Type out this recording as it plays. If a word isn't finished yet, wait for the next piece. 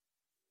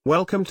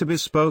Welcome to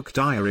Bespoke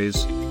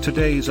Diaries.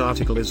 Today's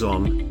article is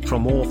on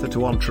From Author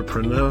to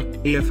Entrepreneur.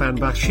 Irfan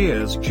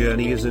Bashir's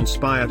journey is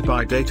inspired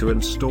by data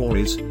and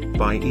stories,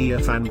 by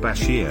Irfan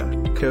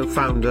Bashir,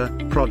 co-founder,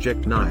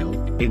 Project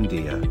Nile,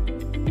 India.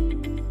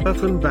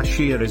 Irfan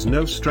Bashir is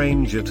no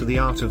stranger to the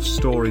art of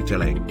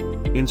storytelling.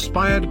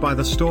 Inspired by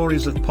the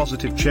stories of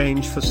positive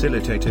change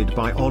facilitated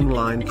by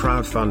online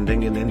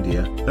crowdfunding in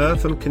India,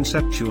 Irfan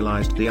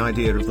conceptualized the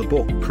idea of the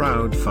book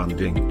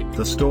Crowdfunding,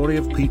 the story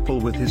of people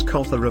with his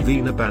co-author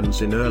Ravina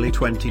Bans in early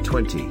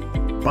 2020.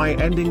 By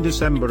ending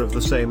December of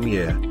the same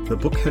year, the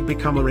book had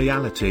become a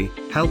reality,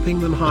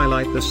 helping them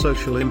highlight the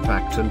social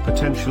impact and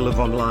potential of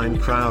online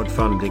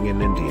crowdfunding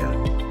in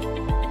India.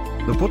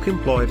 The book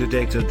employed a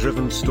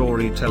data-driven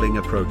storytelling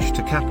approach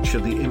to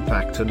capture the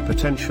impact and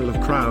potential of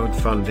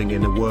crowdfunding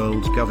in a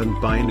world governed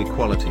by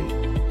inequality.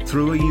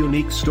 Through a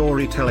unique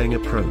storytelling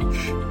approach,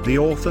 the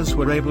authors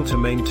were able to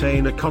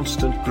maintain a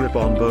constant grip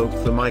on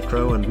both the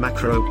micro and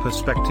macro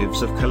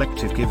perspectives of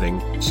collective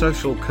giving,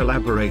 social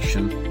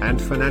collaboration, and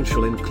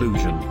financial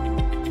inclusion.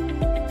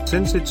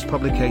 Since its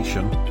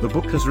publication, the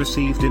book has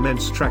received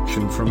immense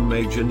traction from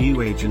major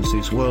news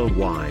agencies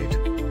worldwide.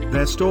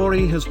 Their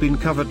story has been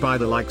covered by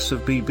the likes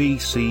of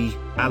BBC,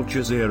 Al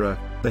Jazeera,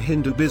 The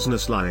Hindu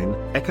Business Line,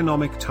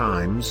 Economic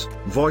Times,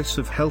 Voice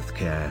of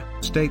Healthcare,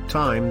 State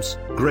Times,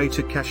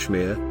 Greater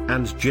Kashmir,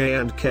 and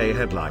J&K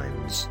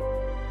Headlines.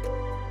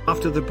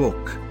 After the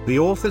book, the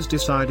authors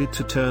decided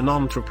to turn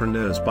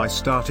entrepreneurs by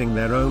starting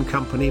their own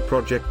company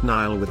Project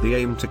Nile with the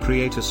aim to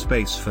create a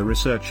space for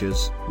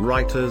researchers,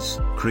 writers,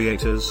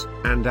 creators,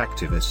 and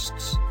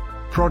activists.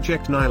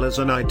 Project Nile as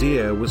an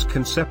idea was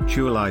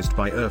conceptualized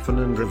by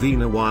Irfan and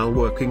Ravina while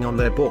working on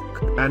their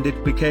book, and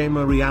it became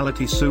a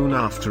reality soon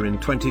after in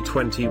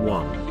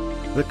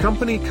 2021. The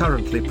company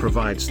currently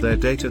provides their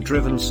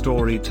data-driven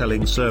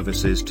storytelling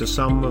services to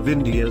some of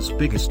India's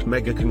biggest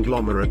mega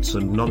conglomerates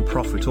and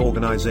non-profit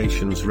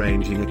organizations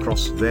ranging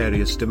across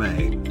various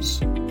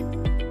domains.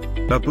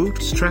 A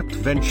bootstrapped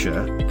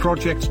venture,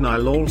 Project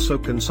Nile also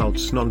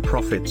consults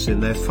non-profits in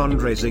their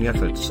fundraising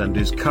efforts and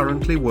is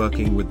currently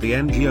working with the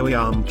NGO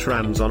Arm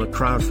Trans on a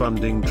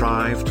crowdfunding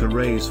drive to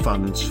raise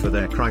funds for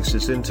their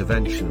Crisis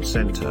Intervention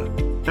Center.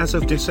 As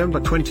of December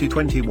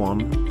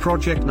 2021,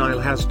 Project Nile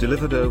has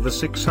delivered over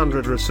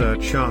 600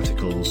 research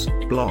articles,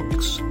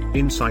 blogs,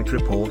 insight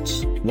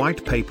reports,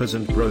 white papers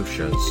and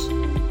brochures.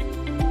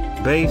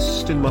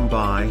 Based in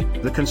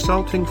Mumbai, the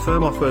consulting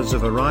firm offers a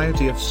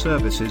variety of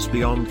services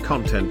beyond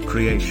content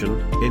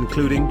creation,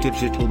 including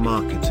digital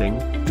marketing,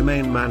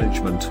 domain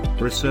management,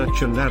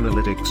 research and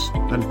analytics,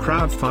 and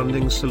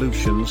crowdfunding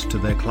solutions to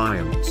their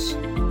clients.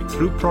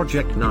 Through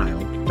Project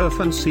Nile,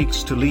 Irfan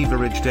seeks to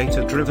leverage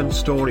data-driven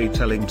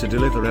storytelling to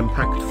deliver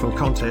impactful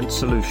content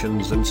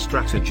solutions and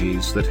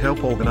strategies that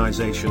help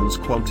organizations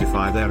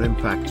quantify their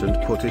impact and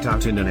put it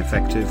out in an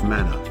effective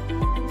manner.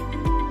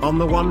 On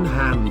the one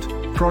hand,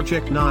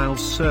 Project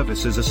Nile's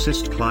services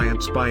assist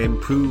clients by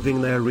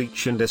improving their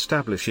reach and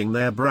establishing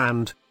their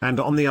brand, and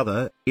on the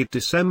other, it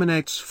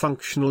disseminates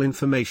functional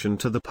information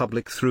to the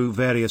public through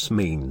various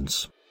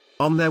means.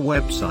 On their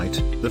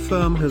website, the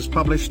firm has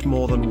published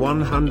more than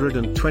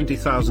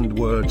 120,000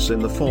 words in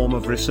the form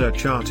of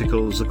research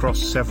articles across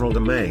several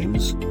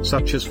domains,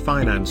 such as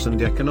finance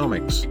and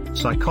economics,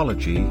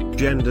 psychology,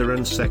 gender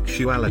and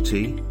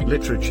sexuality,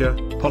 literature,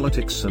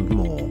 politics and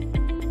more.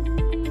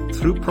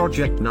 Through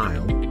Project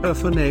Nile,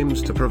 Irfan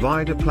aims to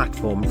provide a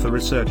platform for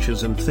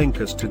researchers and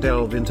thinkers to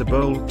delve into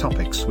bold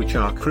topics which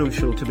are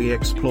crucial to be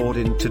explored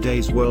in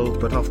today's world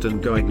but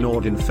often go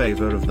ignored in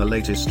favor of the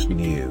latest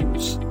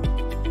news.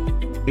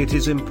 It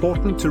is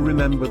important to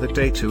remember that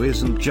data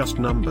isn't just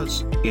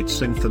numbers,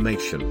 it's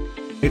information.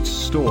 It's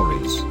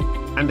stories.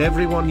 And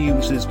everyone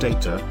uses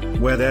data.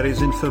 Where there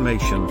is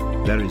information,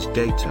 there is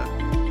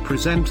data.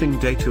 Presenting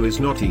data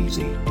is not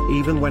easy,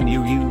 even when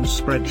you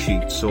use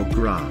spreadsheets or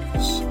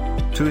graphs.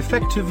 To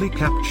effectively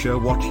capture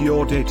what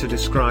your data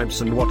describes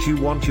and what you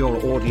want your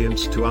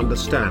audience to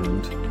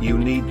understand, you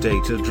need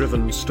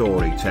data-driven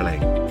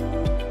storytelling.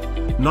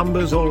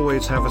 Numbers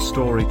always have a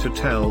story to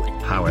tell,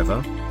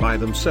 however, by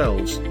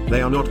themselves,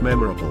 they are not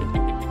memorable.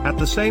 At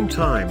the same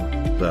time,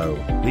 though,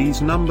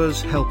 these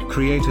numbers help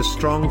create a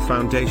strong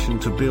foundation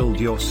to build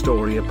your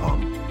story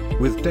upon.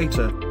 With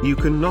data, you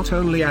can not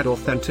only add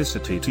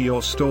authenticity to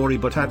your story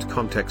but add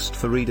context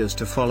for readers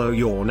to follow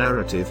your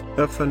narrative,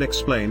 Irfan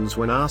explains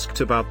when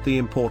asked about the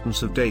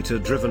importance of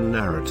data-driven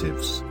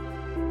narratives.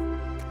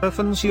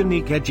 Irfan's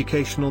unique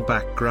educational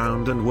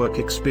background and work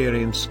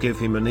experience give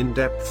him an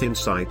in-depth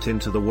insight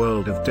into the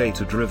world of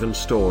data-driven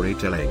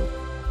storytelling.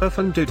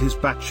 Irfan did his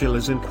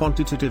bachelor's in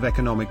quantitative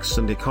economics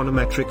and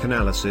econometric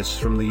analysis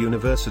from the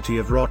University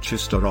of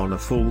Rochester on a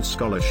full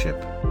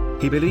scholarship.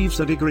 He believes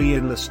a degree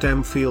in the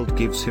STEM field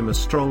gives him a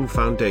strong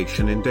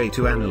foundation in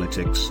data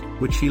analytics,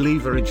 which he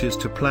leverages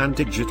to plan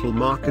digital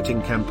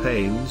marketing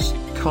campaigns,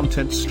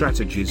 content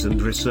strategies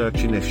and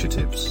research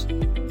initiatives.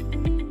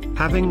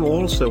 Having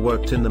also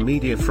worked in the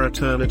media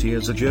fraternity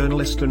as a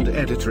journalist and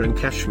editor in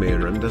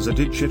Kashmir and as a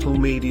digital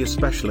media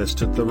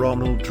specialist at the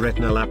Ronald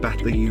Reagan Lab at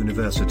the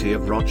University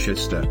of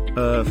Rochester,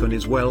 Irfan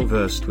is well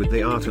versed with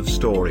the art of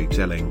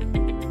storytelling.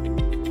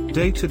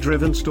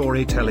 Data-driven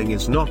storytelling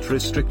is not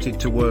restricted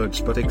to words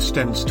but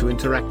extends to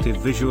interactive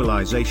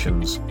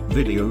visualizations,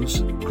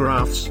 videos,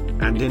 graphs,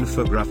 and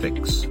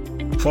infographics.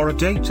 For a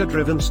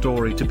data-driven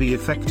story to be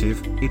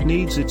effective, it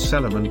needs its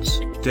elements: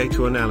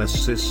 data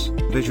analysis,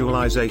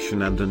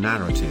 visualization and a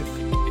narrative.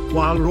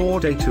 While raw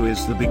data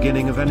is the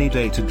beginning of any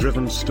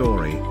data-driven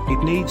story,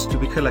 it needs to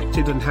be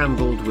collected and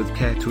handled with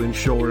care to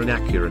ensure an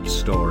accurate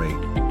story.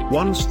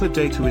 Once the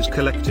data is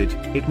collected,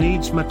 it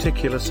needs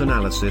meticulous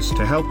analysis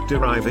to help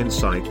derive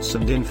insights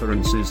and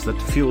inferences that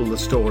fuel the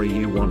story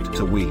you want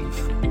to weave.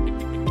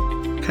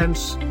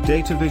 Hence,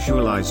 data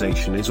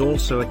visualization is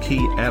also a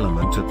key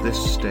element at this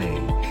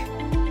stage.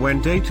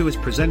 When data is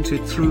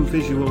presented through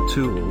visual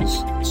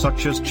tools,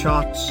 such as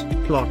charts,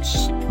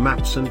 plots,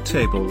 maps and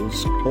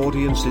tables,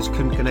 audiences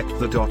can connect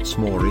the dots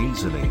more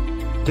easily.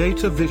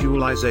 Data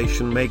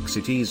visualization makes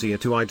it easier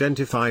to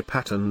identify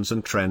patterns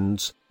and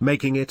trends,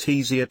 making it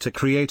easier to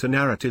create a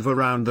narrative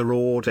around the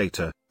raw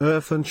data.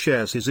 Irfan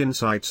shares his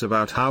insights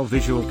about how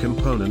visual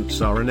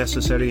components are a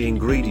necessary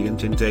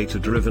ingredient in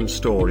data-driven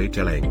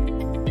storytelling.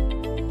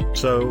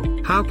 So,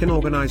 how can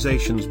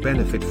organizations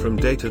benefit from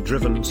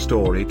data-driven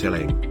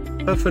storytelling?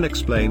 Irfan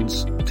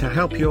explains, to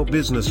help your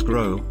business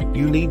grow,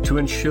 you need to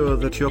ensure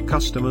that your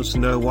customers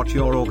know what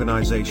your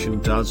organization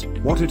does,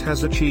 what it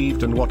has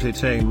achieved and what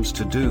it aims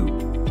to do.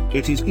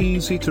 It is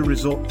easy to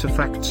resort to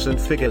facts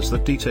and figures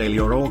that detail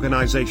your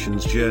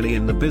organization's journey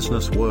in the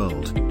business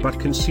world, but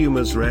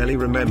consumers rarely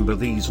remember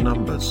these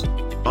numbers.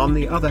 On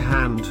the other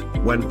hand,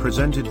 when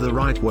presented the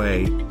right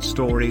way,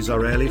 stories are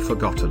rarely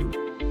forgotten.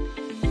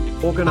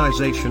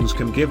 Organizations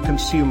can give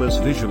consumers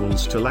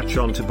visuals to latch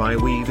onto by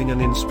weaving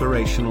an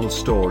inspirational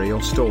story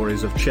or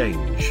stories of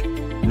change.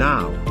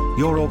 Now,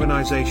 your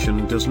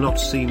organization does not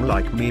seem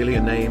like merely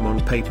a name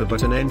on paper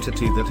but an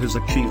entity that has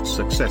achieved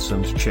success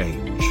and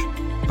change.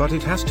 But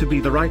it has to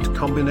be the right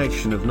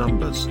combination of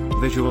numbers,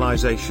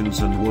 visualizations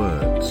and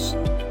words.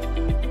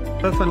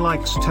 Irfan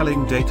likes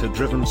telling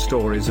data-driven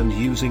stories and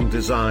using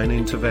design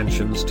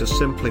interventions to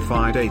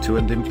simplify data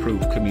and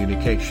improve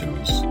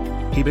communications.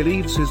 He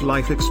believes his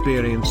life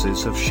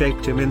experiences have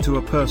shaped him into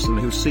a person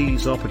who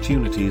sees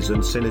opportunities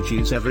and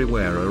synergies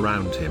everywhere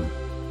around him.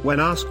 When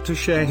asked to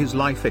share his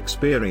life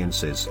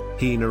experiences,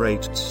 he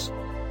narrates,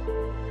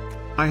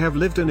 "I have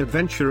lived an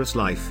adventurous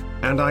life,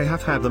 and I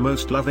have had the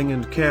most loving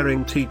and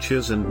caring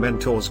teachers and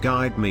mentors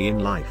guide me in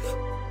life.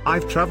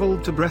 I've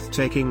traveled to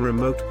breathtaking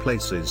remote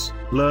places,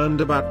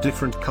 learned about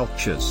different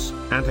cultures,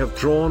 and have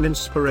drawn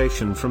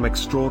inspiration from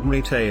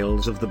extraordinary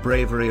tales of the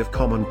bravery of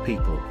common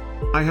people.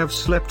 I have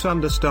slept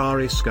under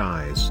starry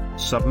skies,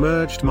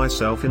 submerged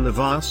myself in the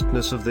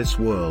vastness of this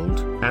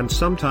world, and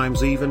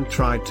sometimes even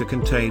tried to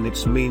contain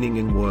its meaning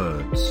in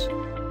words.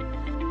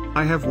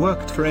 I have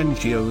worked for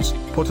NGOs,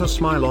 put a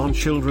smile on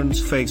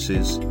children's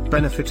faces,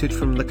 benefited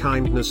from the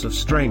kindness of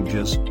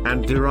strangers,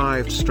 and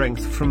derived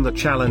strength from the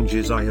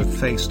challenges I have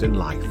faced in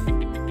life.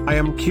 I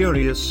am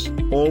curious,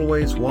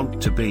 always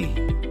want to be.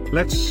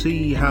 Let's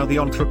see how the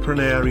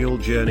entrepreneurial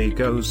journey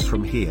goes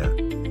from here.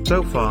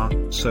 So far,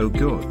 so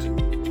good.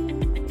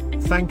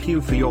 Thank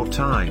you for your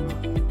time.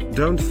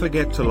 Don't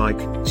forget to like,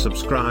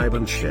 subscribe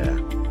and share.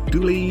 Do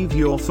leave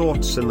your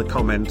thoughts in the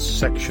comments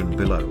section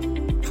below.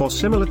 For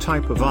similar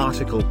type of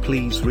article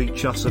please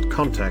reach us at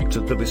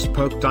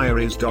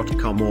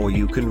contact@thebespokediaries.com or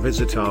you can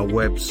visit our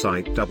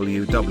website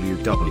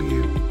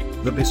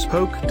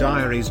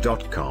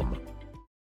www.thebespokediaries.com.